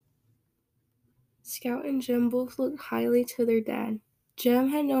Scout and Jem both looked highly to their dad. Jem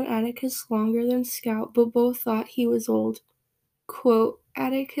had known Atticus longer than Scout, but both thought he was old. Quote,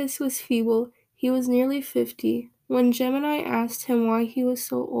 Atticus was feeble. He was nearly 50. When Jem and I asked him why he was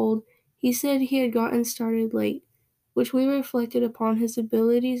so old, he said he had gotten started late, which we reflected upon his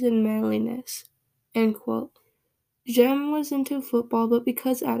abilities and manliness. End quote. Jem was into football, but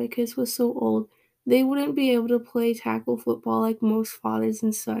because Atticus was so old, they wouldn't be able to play tackle football like most fathers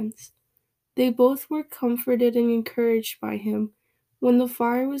and sons. They both were comforted and encouraged by him. When the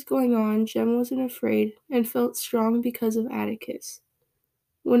fire was going on, Jem wasn't afraid and felt strong because of Atticus.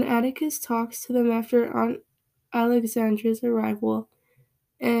 When Atticus talks to them after Aunt Alexandra's arrival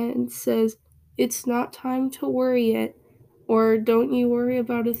and says, "It's not time to worry yet," or "Don't you worry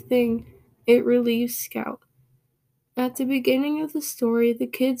about a thing," it relieves Scout. At the beginning of the story, the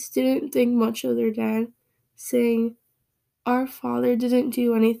kids didn't think much of their dad, saying, "Our father didn't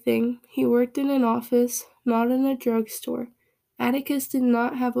do anything. He worked in an office, not in a drugstore. Atticus did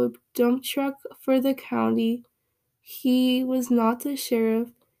not have a dump truck for the county. He was not the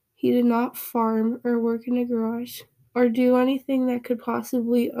sheriff. He did not farm or work in a garage, or do anything that could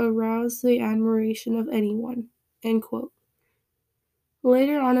possibly arouse the admiration of anyone." End quote.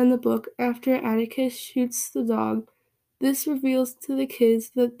 Later on in the book, after Atticus shoots the dog, this reveals to the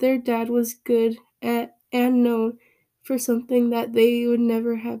kids that their dad was good at and known for something that they would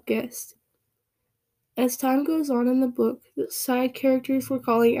never have guessed. As time goes on in the book, the side characters were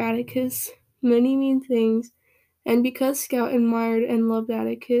calling Atticus many mean things, and because Scout admired and loved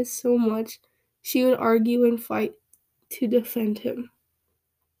Atticus so much, she would argue and fight to defend him.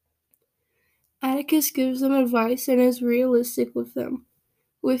 Atticus gives them advice and is realistic with them.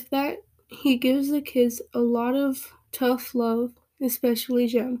 With that, he gives the kids a lot of tough love, especially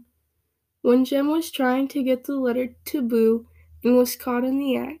Jem. When Jem was trying to get the letter to Boo and was caught in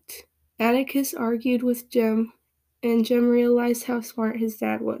the act, Atticus argued with Jem, and Jem realized how smart his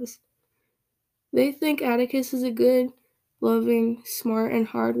dad was. They think Atticus is a good, loving, smart, and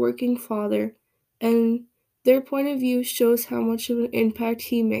hard-working father, and their point of view shows how much of an impact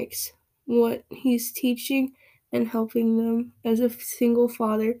he makes, what he's teaching and helping them as a single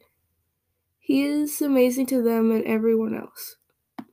father. He is amazing to them and everyone else.